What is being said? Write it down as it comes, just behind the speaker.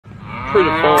pretty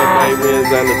fun thing me and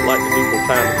Xander like to do from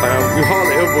time to time. We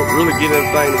hardly ever really get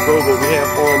anything to grow, but we have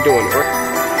fun doing it, right?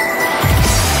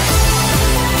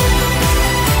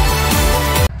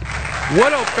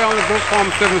 What up, family? Brook Farm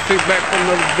 76 back for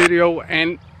another video,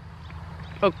 and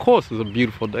of course it's a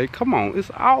beautiful day. Come on,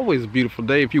 it's always a beautiful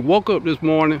day. If you woke up this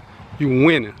morning, you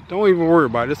winning. Don't even worry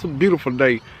about it. It's a beautiful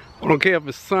day. I don't care if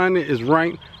it's sunny, it's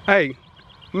rain. Hey,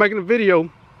 I'm making a video.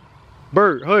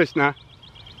 Bird, hush now.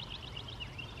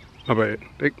 My bad.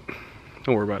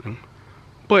 Don't worry about them.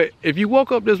 But if you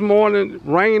woke up this morning,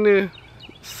 rainy,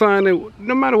 sunny,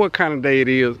 no matter what kind of day it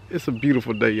is, it's a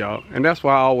beautiful day, y'all. And that's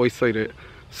why I always say that.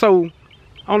 So,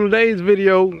 on today's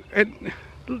video,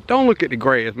 don't look at the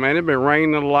grass, man. It's been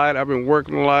raining a lot. I've been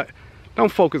working a lot.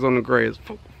 Don't focus on the grass.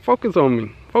 Focus on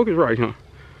me. Focus right here.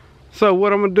 So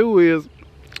what I'm going to do is,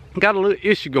 got a little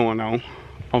issue going on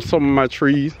some of my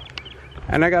trees.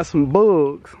 And I got some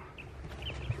bugs.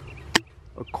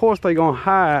 Of course they going to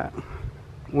hide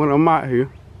when I'm out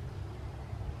here.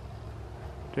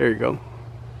 There you go.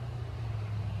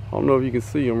 I don't know if you can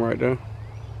see him right there.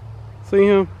 See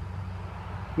him?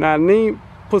 Now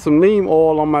put some neem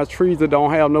oil on my trees that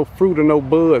don't have no fruit or no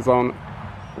buds on it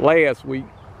last week.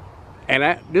 And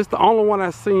this is the only one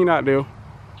I've seen out there.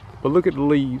 But look at the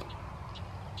leaves.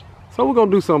 So we're gonna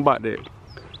do something about that.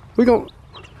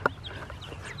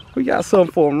 We got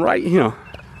something for them right here.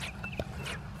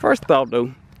 First off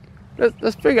though,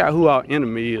 let's figure out who our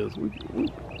enemy is.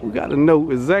 We gotta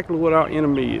know exactly what our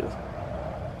enemy is.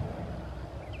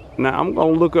 Now I'm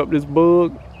gonna look up this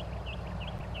bug.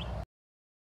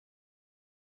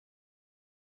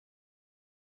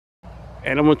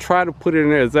 And I'm gonna try to put it in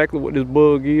there exactly what this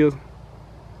bug is.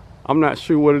 I'm not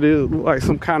sure what it is. Look like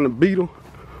some kind of beetle.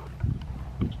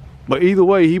 But either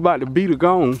way, he about to beetle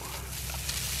gone.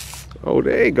 Oh,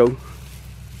 there you go.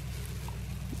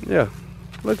 Yeah,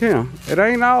 look here. It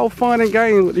ain't all fun and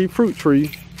games with these fruit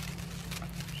trees.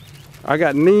 I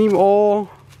got neem oil,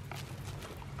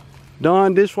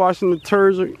 Dawn dishwashing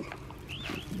detergent,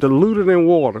 diluted in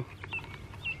water.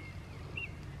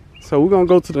 So we're gonna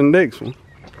go to the next one.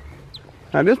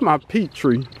 Now this is my peach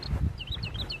tree.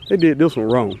 They did this one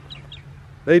wrong.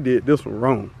 They did this one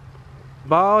wrong.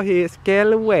 Bald head,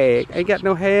 scallywag, ain't got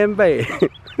no handbag.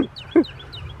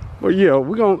 But yeah,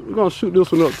 we're gonna shoot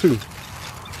this one up too.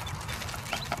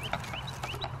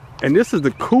 And this is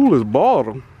the coolest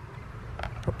bottle.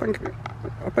 I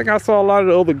think I saw a lot of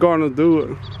the other gardeners do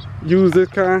it, use this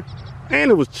kind,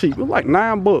 and it was cheap. It was like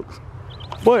 $9.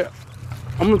 But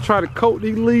I'm gonna try to coat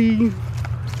these leaves.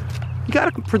 You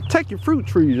gotta protect your fruit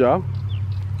trees, y'all.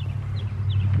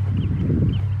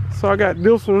 So I got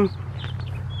this one.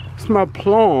 It's my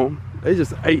plum. They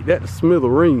just ate that to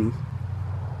smithereens.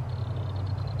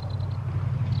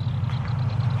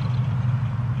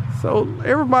 So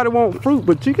everybody want fruit,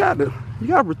 but you gotta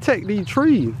protect these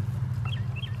trees.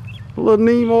 A little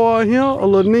neem oil here, a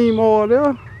little neem oil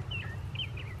there.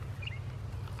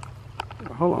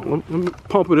 Hold on, let me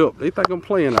pump it up. They think I'm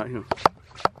playing out here.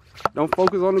 Don't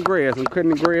focus on the grass. I'm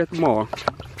cutting the grass tomorrow.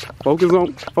 Focus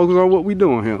on what we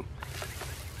doing here.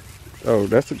 Oh,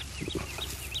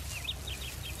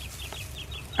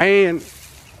 and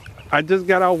I just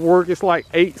got out of work. It's like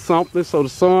 8 something, so the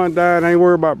sun died. I ain't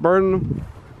worried about burning them.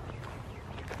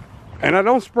 And I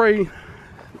don't spray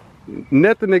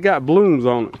nothing that got blooms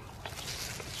on it.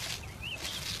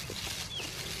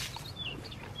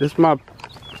 This is my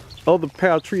other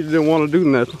pal tree that didn't want to do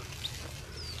nothing.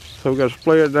 So we gotta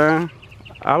spray it down.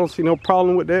 I don't see no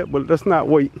problem with that, but let's not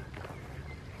wait.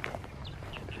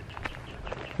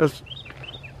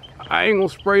 I ain't gonna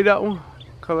spray that one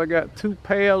because I got 2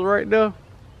 pails right there. I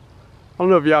don't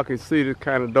know if y'all can see this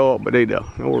kind of dog, but they there.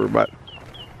 Don't worry about it.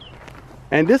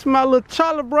 And this is my little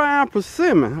Charlie Brown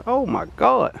persimmon. Oh my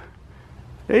God.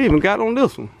 They even got on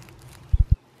this one.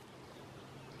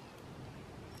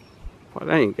 But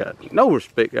they ain't got no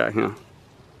respect out here.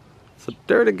 It's a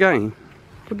dirty game.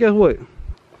 But guess what?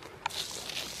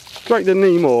 Drink the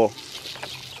neem oil.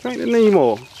 Drink the neem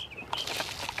oil.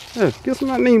 Yeah, get some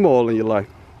of that neem oil in your life.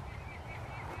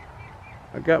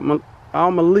 I got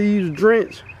all my leaves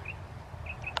drenched.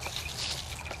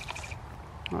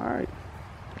 Alright.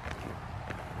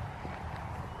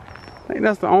 I think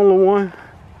that's the only one.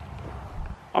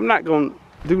 I'm not gonna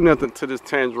do nothing to this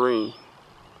tangerine.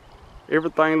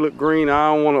 Everything look green.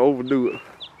 I don't want to overdo it.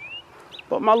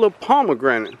 But my little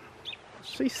pomegranate,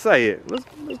 she said, let's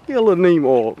get a little neem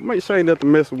oil. Make sure ain't nothing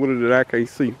messing with it that I can't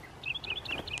see.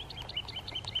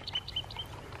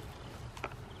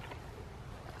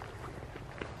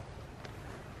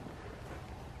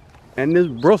 And this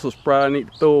Brussels sprout I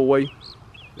need to throw away.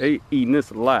 They eating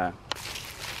this alive.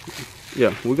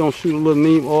 Yeah, we're gonna shoot a little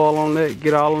neem oil on that,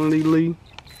 get all on these leaves.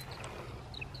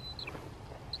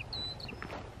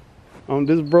 On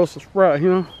this Brussels sprout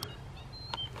here.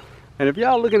 And if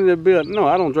y'all looking at the bill, no,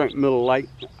 I don't drink Miller Lite.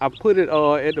 I put it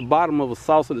at the bottom of a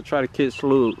saucer to try to catch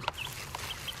slugs.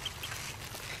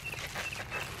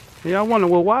 And y'all wonder,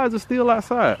 well, why is it still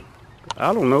outside?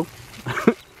 I don't know.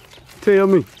 Tell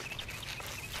me.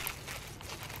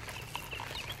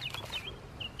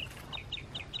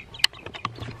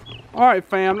 All right,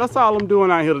 fam, that's all I'm doing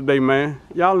out here today, man.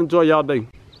 Y'all enjoy y'all day.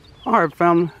 All right,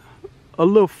 family, a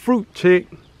little fruit check.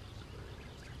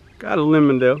 Got a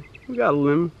lemon there. We got a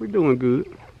lemon. We're doing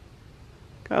good.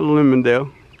 Got a lemon there.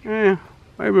 Yeah,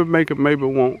 maybe make it, maybe it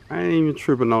won't. I ain't even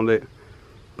tripping on that.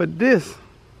 But this,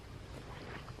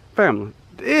 family,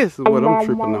 this is what I'm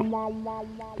tripping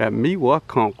on. That meiwa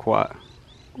kumquat.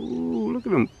 Ooh, look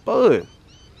at them buds.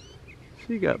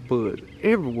 She got buds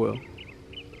everywhere.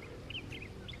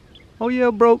 Oh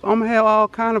yeah, bro, I'm gonna have all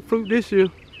kind of fruit this year.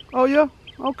 Oh yeah?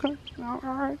 Okay. All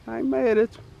right. I ain't mad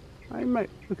at you. I ain't mad.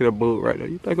 Look at that bud right there.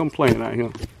 You think I'm playing out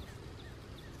here?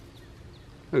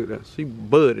 Look at that. She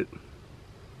budded.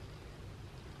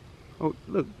 Oh,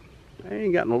 look. I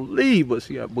ain't got no leaves, but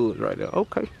she got buds right there.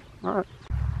 Okay. All right.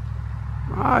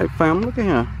 All right, fam. Look at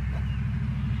here.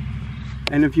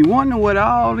 And if you wonder what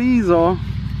all these are,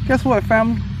 guess what,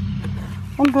 family?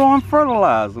 I'm growing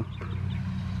fertilizer.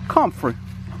 Comfrey.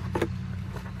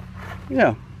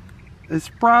 Yeah. It's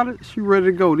sprouted. She ready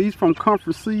to go. These from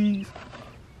Comfrey Seeds.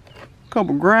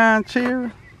 Couple grind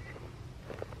cherry.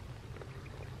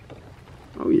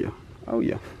 Oh yeah. Oh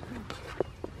yeah.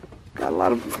 Got a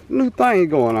lot of new things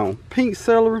going on. Pink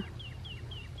celery.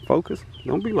 Focus.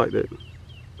 Don't be like that.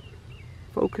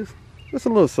 Focus. Just a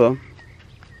little something.